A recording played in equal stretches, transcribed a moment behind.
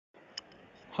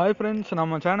Hi friends,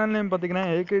 நம்ம channel name பார்த்தீங்கன்னா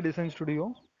AK design studio.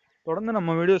 தொடர்ந்து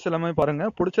நம்ம வீடியோஸ் எல்லாமே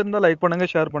பாருங்கள். பிடிச்சிருந்தா லைக் பண்ணுங்கள்,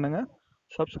 ஷேர் பண்ணுங்கள்,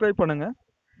 சப்ஸ்கிரைப் பண்ணுங்கள்.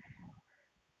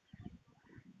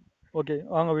 ஓகே,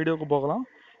 வாங்க வீடியோக்கு போகலாம்.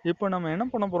 இப்போ நம்ம என்ன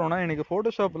பண்ண போகிறோம்னா, இன்றைக்கி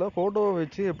ஃபோட்டோஷாப்பில் ஃபோட்டோவை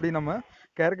வச்சு எப்படி நம்ம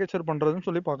கேரிகேச்சர் பண்ணுறதுன்னு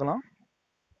சொல்லி பார்க்கலாம்.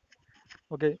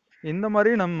 ஓகே, இந்த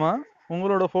மாதிரி நம்ம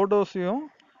உங்களோட ஃபோட்டோஸையும்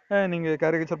நீங்கள்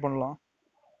கேரிகேச்சர் பண்ணலாம்.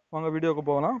 வாங்க வீடியோக்கு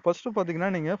போகலாம். ஃபஸ்ட்டு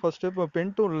பார்த்தீங்கன்னா இப்போ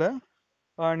பென் டூலில்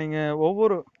நீங்கள்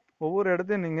ஒவ்வொரு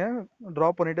இடத்தையும் நீங்கள் ட்ரா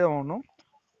பண்ணிகிட்டே ஆகணும்.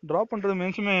 ட்ரா பண்ணுறது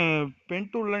மீன்ஸுமே பென்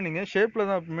டூலில் நீங்கள் ஷேப்பில்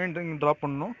தான் நீங்கள் ட்ரா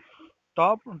பண்ணணும்.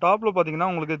 டாப்பில் பார்த்தீங்கன்னா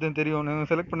உங்களுக்கு இது தெரியும், நீங்கள்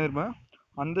செலக்ட் பண்ணியிருப்பேன்.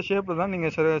 அந்த ஷேப்பில் தான்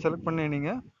நீங்கள் செலக்ட் பண்ணி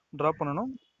நீங்கள் ட்ரா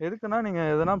பண்ணணும். எதுக்குன்னா நீங்கள்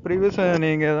எதனா ப்ரீவியஸ்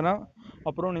நீங்கள் எதனா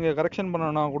அப்புறம் நீங்கள் கரெக்ஷன்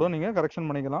பண்ணனா கூட நீங்கள் கரெக்ஷன்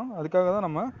பண்ணிக்கலாம். அதுக்காக தான்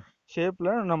நம்ம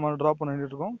ஷேப்பில் நம்ம ட்ரா பண்ணிட்டு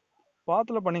இருக்கோம்.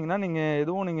 பாத்தில் பண்ணிங்கன்னா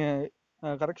நீங்கள்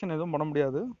கரெக்ஷன் எதுவும் பண்ண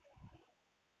முடியாது.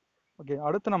 ஓகே,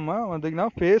 அடுத்து நம்ம பார்த்தீங்கன்னா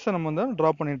ஃபேஸை நம்ம வந்து ட்ரா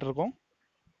பண்ணிகிட்டு இருக்கோம்.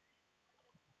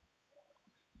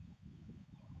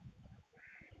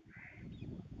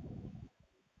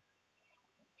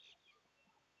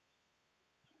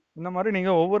 இந்த மாதிரி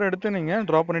நீங்கள் ஒவ்வொரு இடத்தையும் நீங்கள்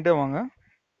ட்ரா பண்ணிகிட்டே வாங்க.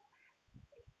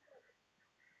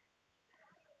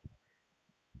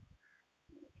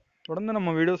 தொடர்ந்து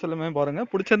நம்ம வீடியோஸ் எல்லாமே பாருங்கள்.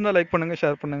 பிடிச்சிருந்தா லைக் பண்ணுங்கள்,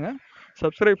 ஷேர் பண்ணுங்கள்,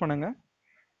 சப்ஸ்கிரைப் பண்ணுங்கள்.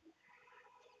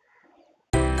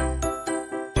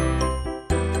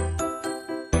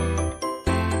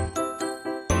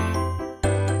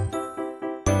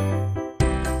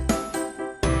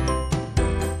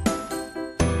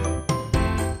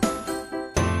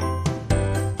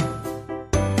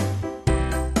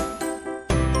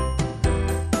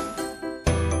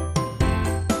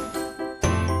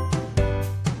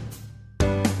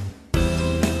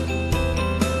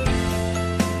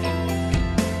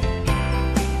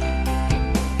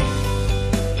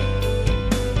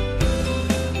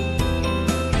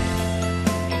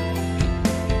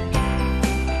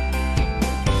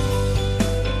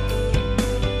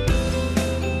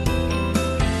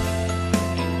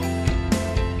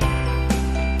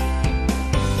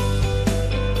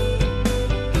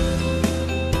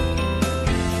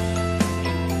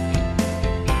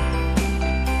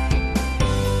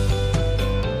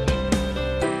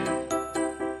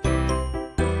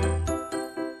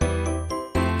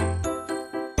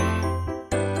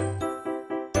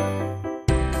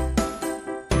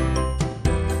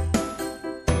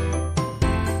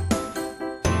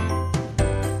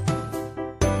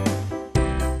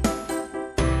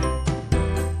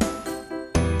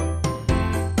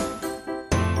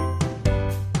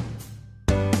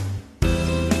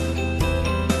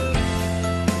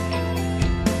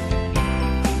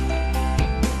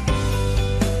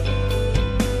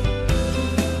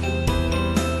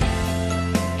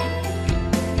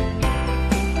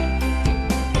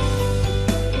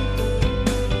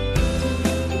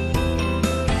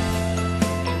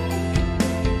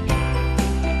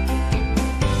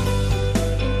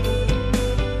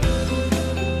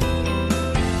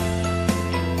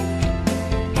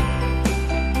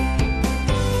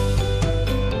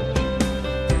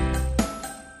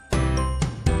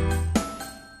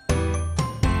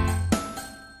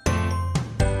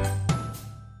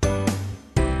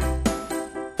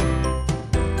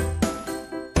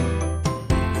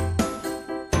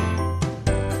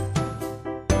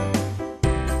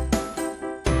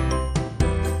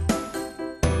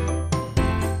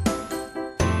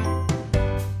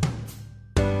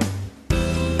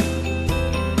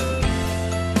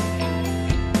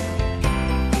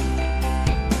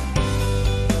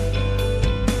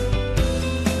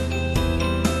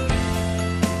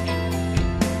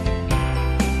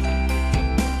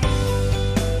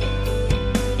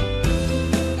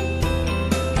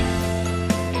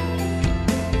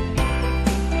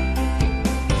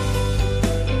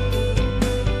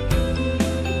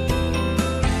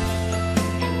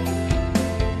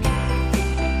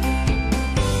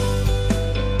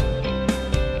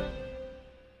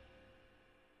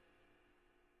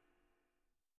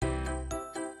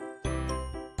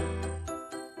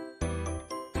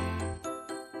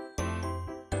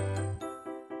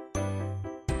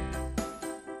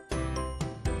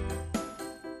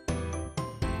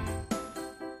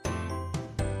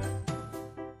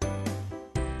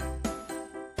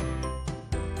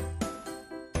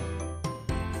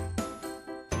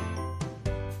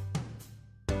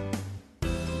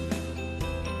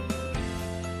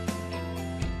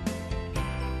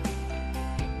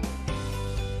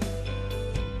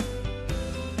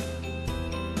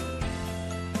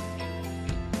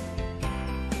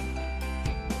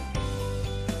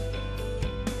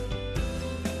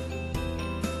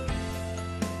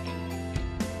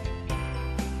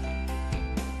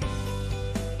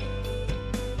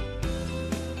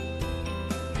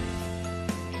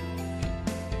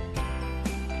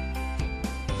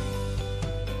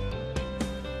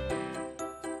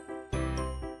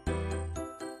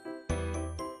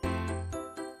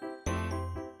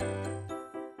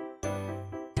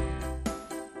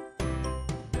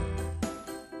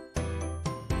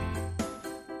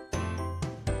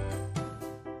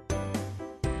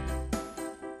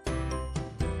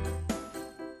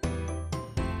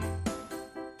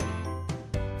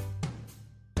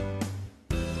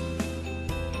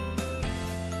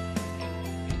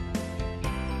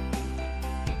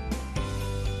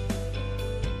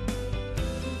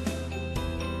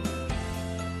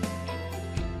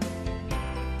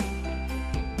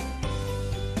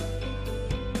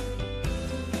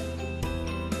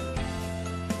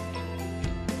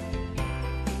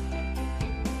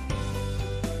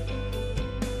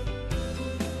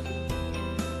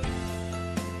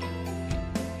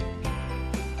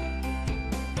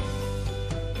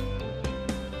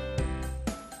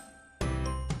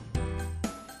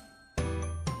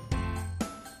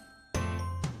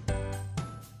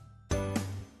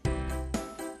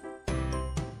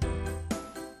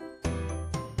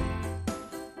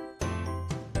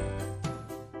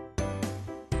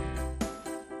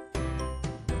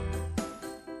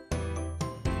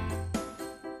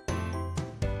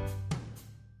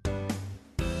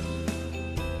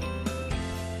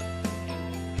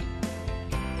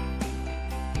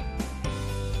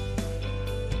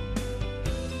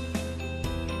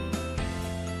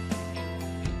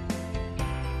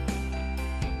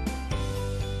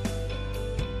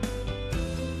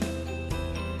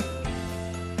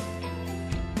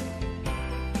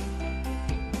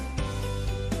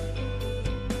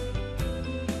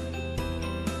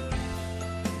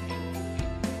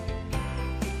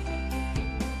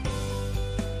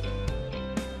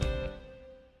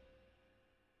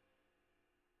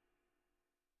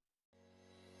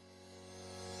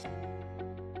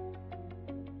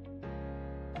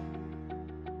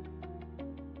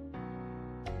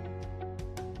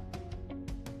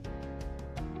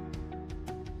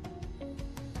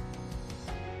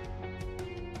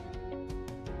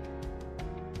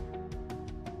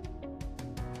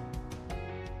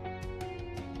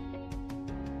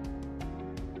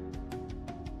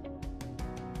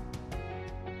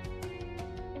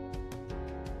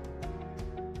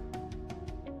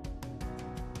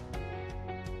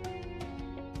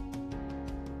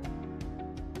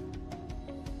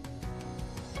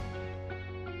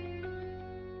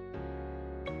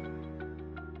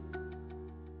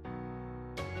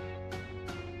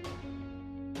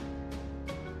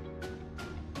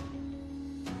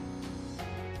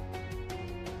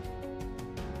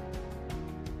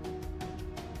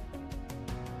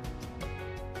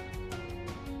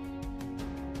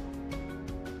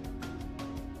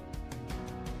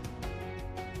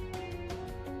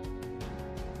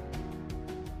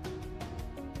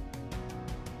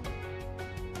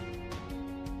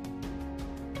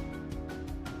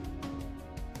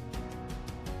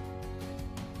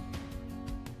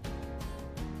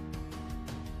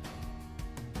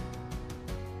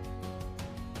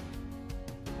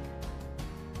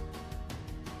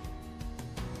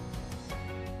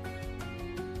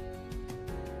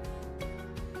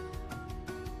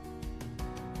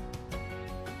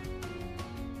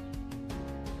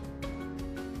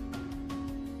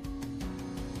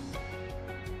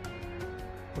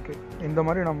 இந்த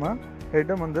மாதிரி நம்ம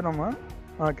ஹெட்டை வந்து நம்ம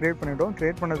க்ரியேட் பண்ணிட்டோம்.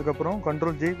 க்ரியேட் பண்ணதுக்கப்புறம்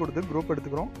Ctrl G கொடுத்து குரூப்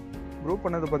எடுத்துக்கிறோம். குரூப்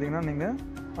பண்ணது பார்த்தீங்கன்னா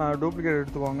நீங்கள் டூப்ளிகேட்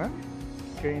எடுத்துக்கோங்க.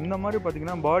 ஓகே, இந்த மாதிரி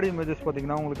பார்த்தீங்கன்னா பாடி இமேஜஸ்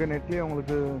பார்த்தீங்கன்னா உங்களுக்கு நெட்லேயே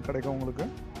உங்களுக்கு கிடைக்கும். உங்களுக்கு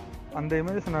அந்த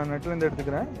இமேஜஸ் நான் நெட்லேருந்து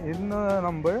எடுத்துக்கிறேன். இன்னும்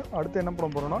நம்ம அடுத்து என்ன பண்ண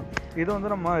போகிறோம்னா இதை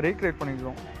வந்து நம்ம ரீக்ரியேட்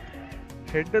பண்ணிக்கிறோம்.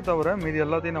 ஹெட்டை தவிர மீதி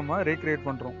எல்லாத்தையும் நம்ம ரீக்ரியேட்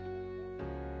பண்ணுறோம்.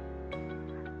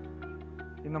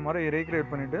 இந்த மாதிரி ரீக்ரியேட்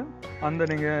பண்ணிவிட்டு அந்த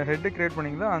நீங்கள் ஹெட்டு க்ரியேட்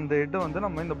பண்ணிங்களா அந்த ஹெட்டை வந்து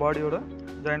நம்ம இந்த பாடியோட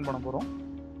ஜாயின் பண்ண போகிறோம்.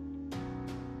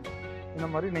 இந்த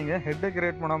மாதிரி நீங்கள் ஹெட்டை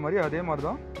க்ரியேட் பண்ண மாதிரி அதே மாதிரி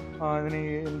தான்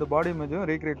நீங்கள் இந்த பாடி இமேஜும்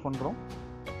ரீக்ரியேட் பண்ணுறோம்.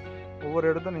 ஒவ்வொரு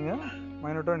இடத்த நீங்கள்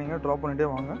மைனூட்டாக நீங்கள் ட்ரா பண்ணிகிட்டே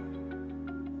வாங்க.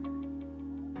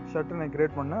 ஷர்ட்டு நான்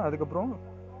க்ரியேட் பண்ணேன். அதுக்கப்புறம்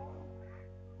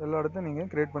எல்லா இடத்தையும் நீங்கள்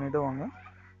க்ரியேட் பண்ணிகிட்டே வாங்க.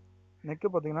 நெக்கு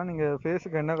பார்த்தீங்கன்னா நீங்கள்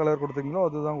ஃபேஸுக்கு என்ன கலர் கொடுத்தீங்களோ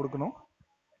அதுதான் கொடுக்கணும்.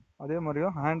 அதே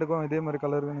மாதிரியும் ஹேண்டுக்கும் இதே மாதிரி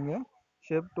கலருக்கு நீங்கள்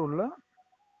ஷேப் டூலில்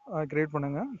க்ரியேட்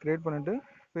பண்ணுங்கள். க்ரியேட் பண்ணிவிட்டு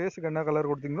ஃபேஸுக்கு என்ன கலர்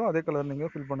கொடுத்தீங்களோ அதே கலர்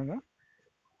நீங்கள் ஃபில் பண்ணுங்கள்.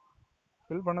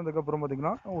 ஃபில் பண்ணதுக்கப்புறம்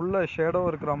பார்த்தீங்கன்னா உள்ள ஷேடோ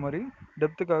இருக்கிற மாதிரி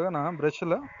டெப்த்துக்காக நான்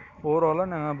ப்ரெஷ்ஷில் ஓவராலாக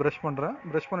நான் ப்ரஷ் பண்ணுறேன்.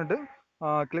 ப்ரஷ் பண்ணிவிட்டு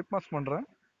கிளிப் மாஸ்க் பண்ணுறேன்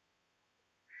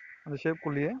அந்த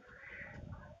ஷேப்குள்ளேயே.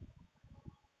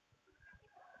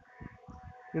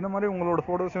 இந்த மாதிரி உங்களோட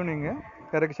ஃபோட்டோஸையும் நீங்கள்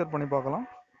கேரக்டர் பண்ணி பார்க்கலாம்.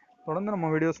 தொடர்ந்து நம்ம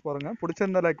வீடியோஸ் பாருங்கள்.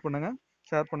 பிடிச்சிருந்தா லைக் பண்ணுங்கள்,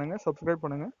 ஷேர் பண்ணுங்கள், சப்ஸ்கிரைப்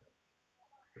பண்ணுங்கள்.